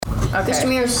Okay. Mr.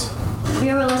 Mears, have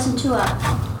you ever listened to a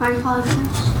crime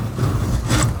podcast?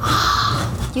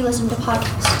 Do you listen to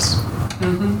podcasts?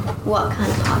 Mm-hmm. What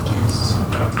kind of podcasts?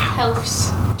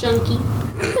 House junkie.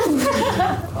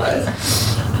 What?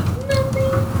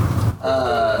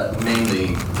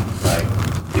 Mainly like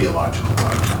theological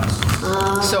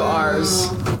podcasts. So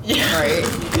ours. Yeah. Right?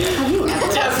 Have you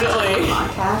ever Definitely. listened to a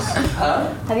podcast?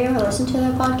 Huh? Have you ever listened to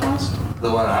their podcast? The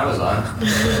one I was on. That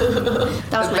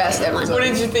was The my best favorite one. episode. What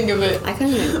did you think of it? I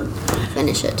couldn't even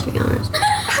finish it, to be honest.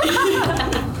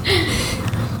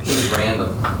 It was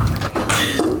random.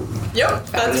 Yep,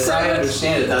 But that's as I correct.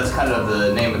 understand it, that's kind of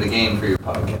the name of the game for your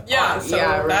podcast. Yeah, so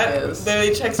Yeah, it really that is.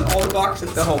 literally checks all the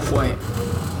boxes. The whole point.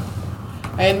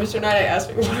 I had Mr. Knight ask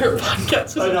me what her podcast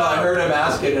was I know, about. I heard him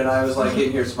ask it and I was like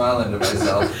in here smiling to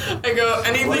myself. I go,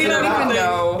 anything What's and it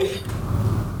about? everything.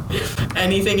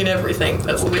 Anything and everything.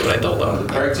 That's literally what I told The him.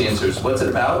 correct answer is, what's it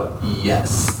about?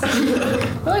 Yes.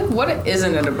 But like, what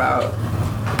isn't it about?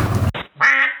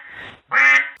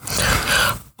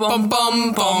 Bum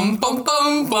bum bum bum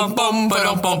bum bum bum bum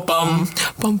bum bum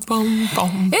bum bum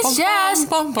bum. It's jazz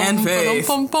and faith.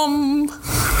 Bum bum.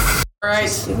 All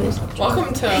right,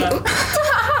 welcome to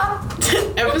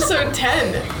episode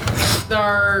 10. There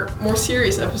are more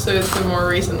serious episodes than more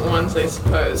recent ones, I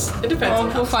suppose. It depends Well, on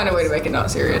how. we'll find a way to make it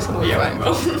not serious. We'll be Yeah, fine. we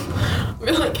will.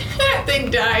 We're like, they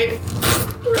died.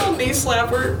 Real knee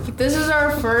slapper. This is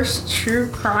our first true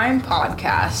crime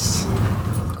podcast.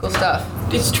 Cool stuff.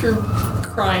 It's true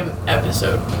crime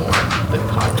episode more than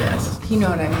podcast. You know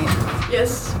what I mean.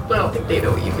 Yes, but I don't think they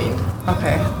know what you mean.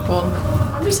 Okay. Well.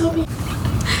 I'm just helping.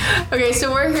 Okay,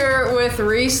 so we're here with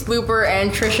Reese Looper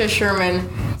and Trisha Sherman,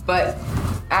 but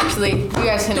actually, you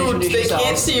guys can Dude, introduce they yourselves.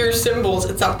 can't see your symbols.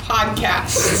 It's a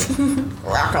podcast.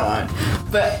 Rock on.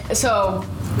 But so,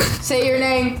 say your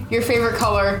name, your favorite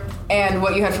color, and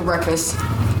what you had for breakfast.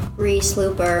 Reese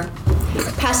Looper,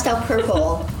 pastel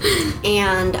purple,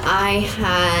 and I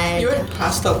had... You had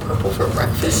pastel purple for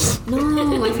breakfast. No,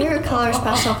 my favorite color is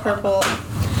pastel purple.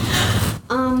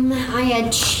 I had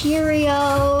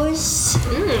Cheerios,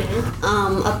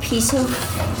 a piece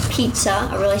of pizza,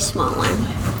 a really small one,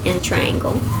 in a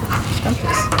triangle.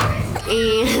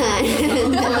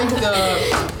 And Like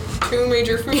the two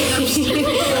major food groups.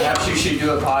 Perhaps you should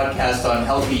do a podcast on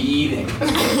healthy eating.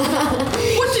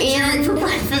 What did you eat for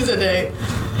breakfast today?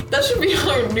 That should be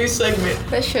our new segment.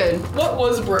 That should. What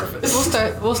was breakfast?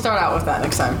 We'll start out with that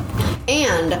next time.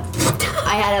 and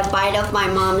I had a bite of my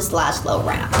mom's Laszlo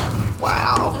wrap.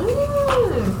 Wow.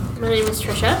 My name is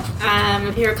Trisha.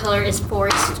 My favorite color is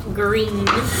forest green.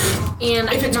 And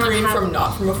I If did it's not green have... from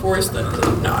not from a forest, then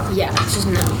it's not. Yeah, it's just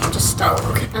no. Just stop.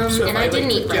 Oh, okay. So if And I didn't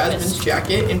like, eat took Jasmine's breakfast.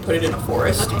 jacket and put it in a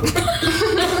forest.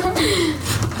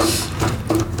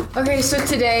 Okay, so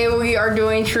today we are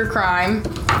doing true crime,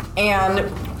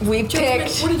 and we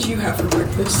picked. What did you have for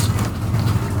breakfast?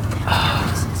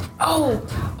 Oh,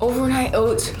 overnight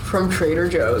oats from Trader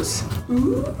Joe's.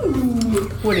 Ooh.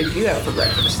 What did you have for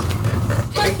breakfast?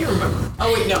 I can't remember.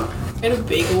 Oh wait, no. I had a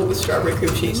bagel with strawberry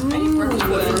cream cheese. I ate breakfast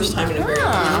for the first time in a very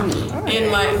long time.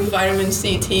 And my vitamin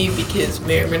C tea because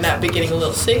may or may not be getting a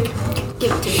little sick.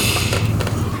 Give it to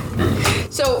me.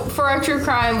 So for our true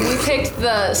crime, we picked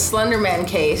the Slender Man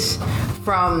case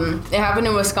from. It happened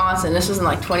in Wisconsin. This was in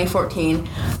like 2014,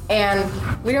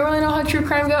 and we don't really know how true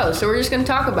crime goes. So we're just gonna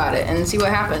talk about it and see what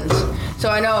happens. So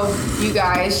I know you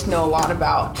guys know a lot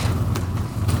about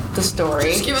the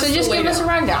story. Just give us so the just give us a laydown.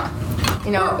 rundown.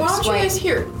 You know, Why don't you explain. guys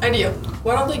here? Idea.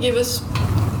 Why don't they give us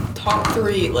top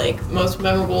 3 like most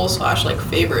memorable / like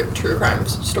favorite true crime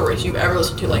stories you've ever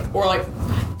listened to, like or like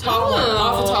top one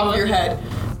off the top of your head,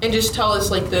 and just tell us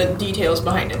like the details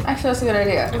behind it. Actually, that's a good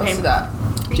idea. Okay. Let's do that.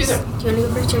 Do that. Do you want to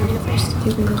go first? Do you want to go first?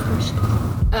 You can go first.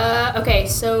 Okay,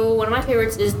 so one of my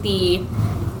favorites is the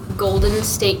Golden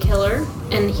State Killer,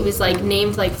 and he was like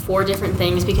named like 4 different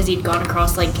things because he'd gone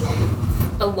across like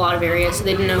a lot of areas, so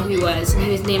they didn't know who he was. And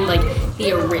he was named like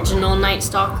the original Night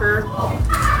Stalker.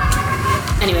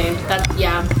 Anyway,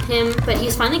 him. But he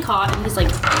was finally caught, and he was like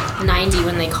 90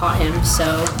 when they caught him,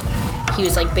 so he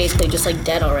was like basically just like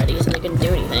dead already, so they couldn't do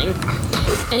anything.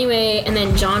 Anyway, and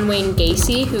then John Wayne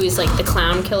Gacy, who is like the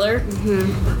clown killer.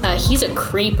 He's a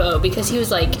creepo because he was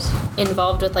like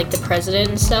involved with like the president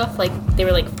and stuff. Like they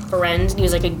were like friends, and he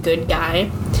was like a good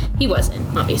guy. He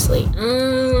wasn't, obviously.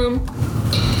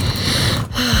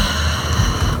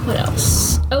 What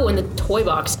else? Oh, and the toy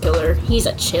box killer. He's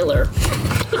a chiller.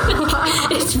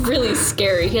 It's really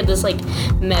scary. He had this like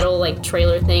metal like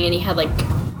trailer thing, and he had like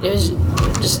it was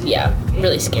just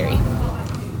really scary.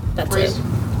 That's it.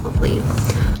 Hopefully.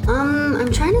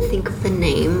 I'm trying to think of the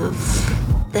name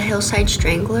of the Hillside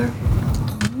Strangler.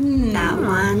 That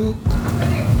one.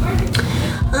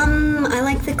 I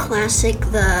like the classic,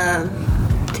 the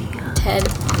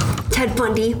Ted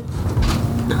Bundy.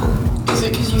 No, Is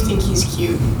it because you think he's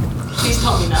cute? Please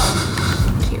tell me no.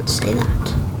 can't say that.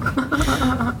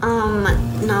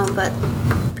 No, but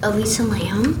Elisa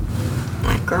Lam,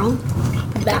 that girl,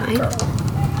 that died.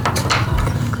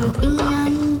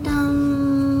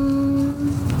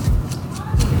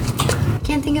 And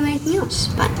can't think of anything else.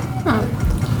 But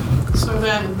So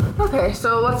then, Okay,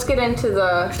 so let's get into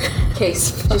the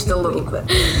case just a little bit.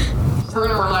 we're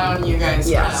gonna rely on you guys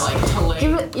Yes. kind of like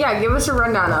to lay. Give us a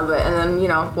rundown of it, and then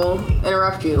we'll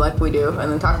interrupt you like we do,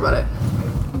 and then talk about it.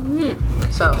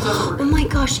 So, oh my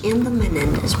gosh, and the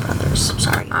Menendez brothers.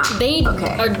 Sorry. They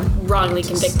Okay. are wrongly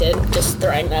convicted. Just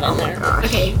throwing that in there. gosh.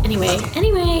 Okay. Anyway.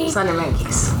 Slenderman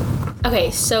case.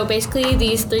 Okay, so basically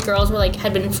these three girls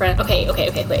had been friends. Okay,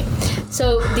 wait.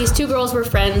 So these two girls were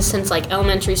friends since like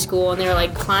elementary school, and they were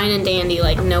like fine and dandy,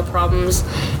 like no problems.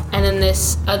 And then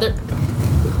this other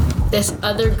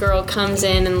girl comes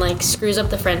in and like screws up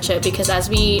the friendship because, as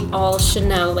we all should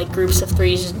know, like groups of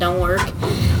threes just don't work.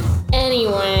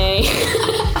 Anyway.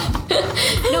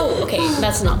 No, okay,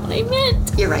 that's not what I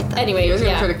meant. You're right, though. Anyway, You guys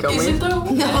gonna yeah. try to kill Is me? it though?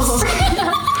 No.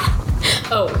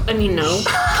 Oh, I mean, no.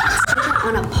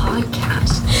 On a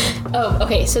podcast. Oh,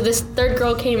 okay. So this third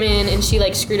girl came in and she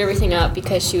like screwed everything up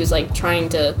because she was like trying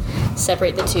to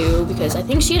separate the two because I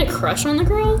think she had a crush on the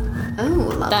girl Oh,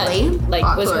 that lovely. like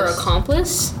was her Awkward.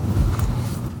 accomplice.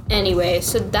 Anyway,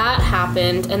 so that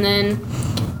happened, and then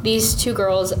these two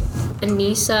girls,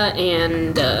 Anissa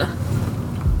and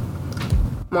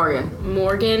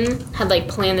Morgan, had like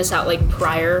planned this out like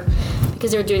prior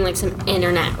because they were doing like some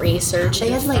internet research.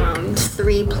 They and had like found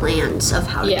 3 plans of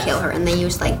how to Yeah. kill her, and they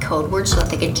used like code words so that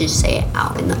they could just say it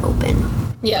out in the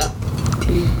open. Yeah.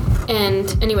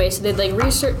 And anyway, so they'd like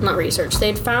not research,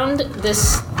 they'd found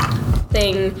this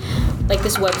thing, like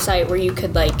this website where you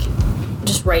could like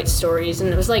just write stories.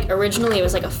 And it was like, originally it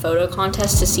was like a photo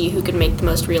contest to see who could make the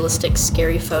most realistic,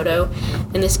 scary photo.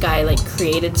 And this guy like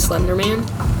created Slender Man.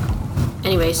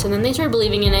 Anyway, so then they started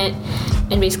believing in it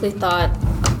and basically thought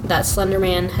that Slender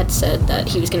Man had said that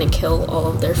he was going to kill all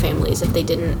of their families if they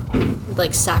didn't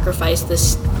like sacrifice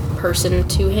this person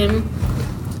to him.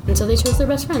 And so they chose their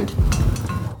best friend.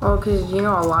 Well, because a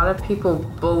lot of people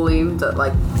believe that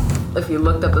like if you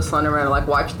looked up the Slenderman or like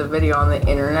watched the video on the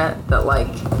internet that like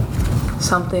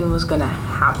something was gonna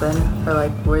happen, or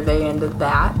like were they into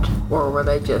that, or were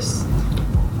they just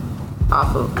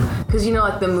off of? Because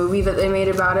like the movie that they made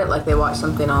about it, like they watched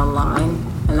something online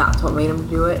and that's what made them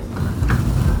do it.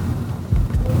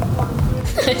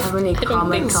 Do you have any I don't think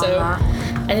comments on so. that?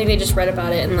 I think they just read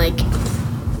about it and like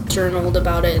journaled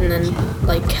about it and then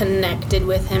like connected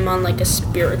with him on like a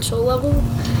spiritual level.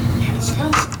 Yeah, it's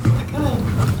kind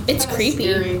of It's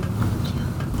creepy. Scary.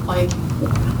 Like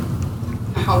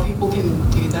how people can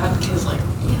do that because like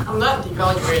I'm not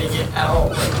devaluating it at all.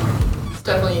 Like it's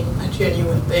definitely a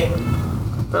genuine thing.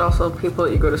 But also people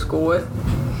that you go to school with.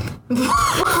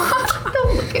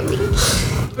 Don't look at me.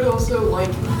 But also like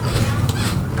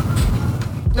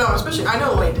no, especially I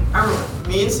know like I remember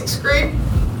me in 6th grade.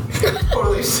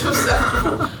 Totally so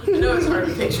sad. I know it's hard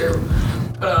to picture,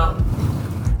 but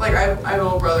like I have a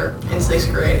little brother in 6th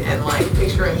grade, and like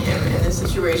picturing him in this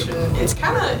situation, it's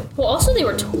kind of Well, also they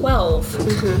were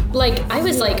 12. Like I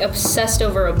was like obsessed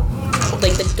over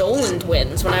like the Dolan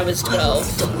twins when I was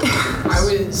 12. I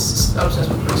was obsessed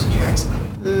with Percy Jackson,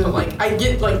 but like I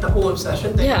get like the whole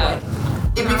obsession thing. Yeah. Like,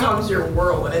 it becomes your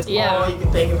world, and it's Yeah. all you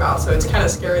can think about. So it's kind of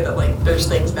scary that like there's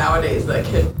things nowadays that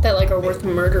could. That like are worth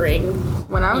murdering.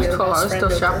 When I was Your 12, I best was still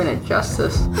friend shopping at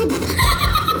Justice.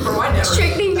 For my never.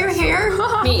 Straightening your hair.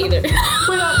 Me either.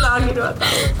 We're not talking about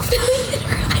that.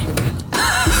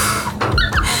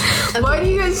 Why do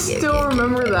you guys still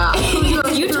remember that?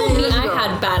 You told me I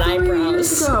had bad 3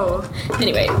 years eyebrows. ago.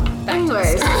 Anyway, back to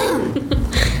Anyways,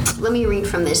 Let me read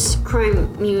from this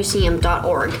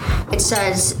crimemuseum.org. It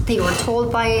says they were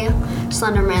told by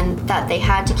Slenderman that they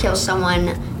had to kill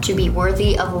someone to be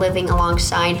worthy of living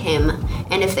alongside him,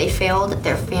 and if they failed,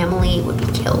 their family would be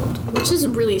killed. which is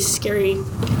really scary.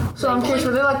 so I'm curious,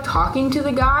 were they like talking to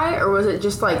the guy, or was it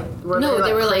just like were No, they,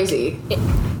 they were crazy? like,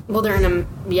 well, they're in a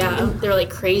they were like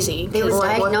crazy. They were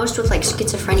Like what? diagnosed with like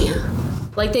schizophrenia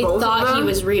Like they Both of thought he them?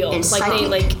 was real. and Like they psychic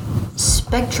like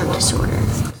spectrum disorder.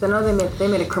 'Cause I know they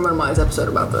made a Criminal Minds episode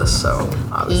about this, so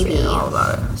obviously I know all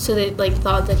about it. so they like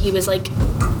thought that he was like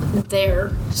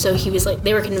there. So he was like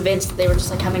they were convinced that they were just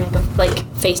like having like a like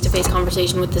face-to-face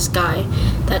conversation with this guy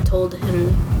that told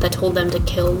them to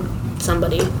kill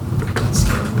somebody.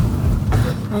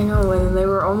 I know, and they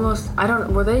were almost,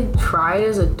 were they tried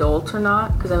as adults or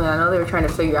not? Because, I know they were trying to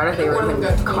figure out if they were One of them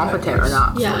even got competent or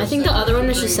not. Yeah, I think the other one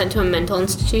was just sent to a mental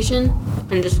institution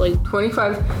and just like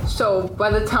 25, so by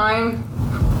the time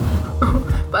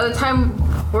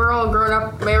we're all grown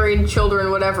up, married,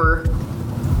 children, whatever,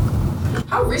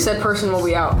 How recent? said person will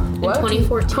be out. What?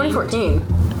 2014.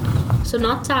 2014. so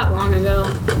not that long ago.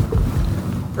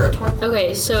 For a 20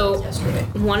 Okay, so yesterday.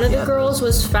 one of the girls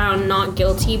was found not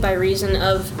guilty by reason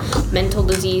of mental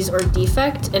disease or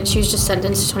defect, and she was just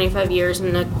sentenced to 25 years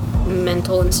in a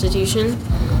mental institution.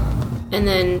 And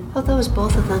then Oh, that was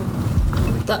both of them.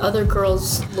 the other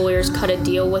girl's lawyers cut a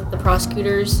deal with the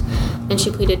prosecutors, and she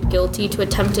pleaded guilty to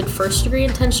attempted first-degree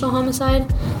intentional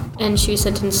homicide, and she was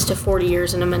sentenced to 40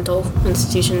 years in a mental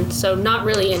institution. So not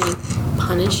really any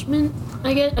punishment,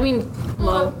 I guess. I mean,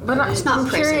 well, But I'm not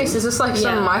curious, prison. is this like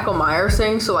some Yeah. Michael Myers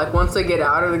thing? So like once they get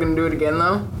out, are they going to do it again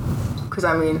though? Because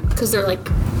because they're like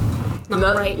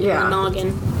not right in yeah. the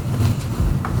noggin.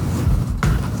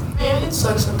 Man, it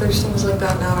sucks that there's things like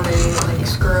that nowadays, like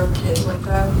screw up kids like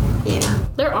that. Yeah.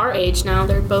 They're our age now.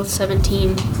 They're both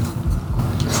 17.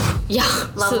 Yeah.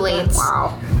 Lovely. So that's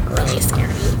wow. really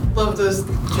scary. Love those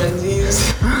Gen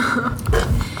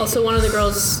Zs. Also, one of the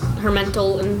girls, her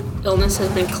mental illness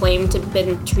has been claimed to have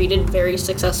been treated very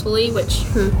successfully, which,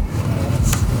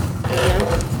 yeah.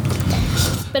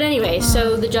 But anyway,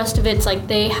 so the gist of it's like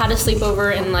they had a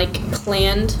sleepover and like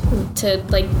planned to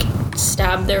like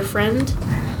stab their friend,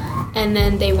 and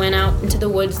then they went out into the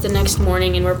woods the next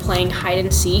morning and were playing hide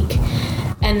and seek,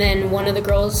 and then one of the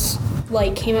girls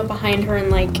like came up behind her and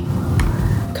like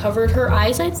covered her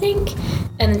eyes, I think,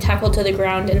 and then tackled to the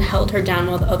ground and held her down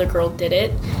while the other girl did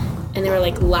it. And they were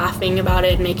like laughing about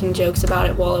it and making jokes about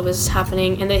it while it was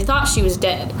happening. And they thought she was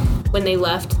dead. When they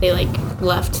left, they like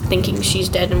left thinking she's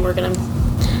dead and we're gonna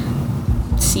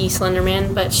see Slender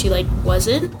Man, but she like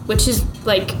wasn't, which is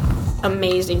like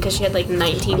amazing because she had like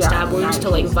 19 Yeah, stab wounds to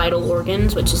like vital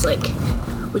organs, which is like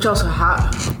Which also how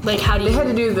do they you had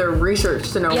to do their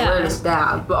research to know Yeah. where to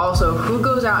stab, but also who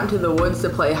goes out into the woods to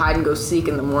play hide and go seek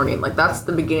in the morning? Like that's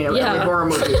the beginning of every Yeah. horror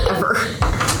movie ever.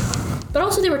 But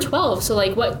also they were 12, so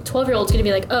like what 12-year-old's gonna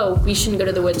be like, oh, we shouldn't go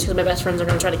to the woods because my best friends are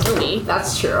gonna try to kill me.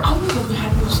 That's true.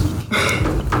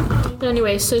 But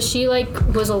anyway, so she like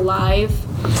was alive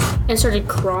and started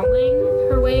crawling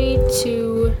her way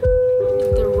to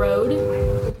the road.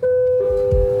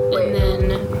 Wait. And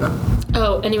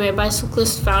then anyway, a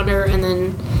bicyclist found her and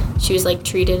then she was like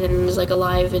treated and was like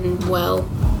alive and well.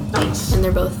 Nice. And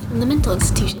they're both in the mental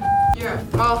institution. Yeah.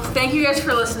 Well, thank you guys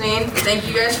for listening. Thank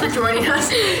you guys for joining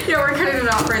us. Yeah, we're cutting it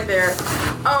off right there.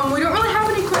 We don't really have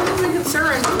any questions and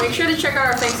concerns, but make sure to check out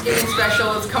our Thanksgiving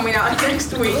special. It's coming out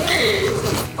next week.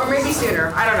 Or maybe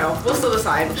sooner. I don't know. We'll still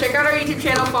decide. Check out our YouTube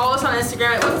channel. Follow us on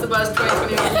Instagram at What's the Buzz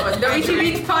 2021.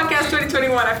 WTB Podcast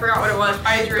 2021. I forgot what it was.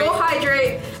 Hydrate. Go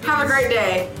hydrate. Have a great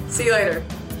day. See you later.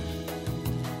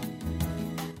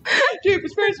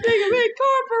 Jupiter's first Big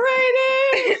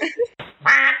Incorporated!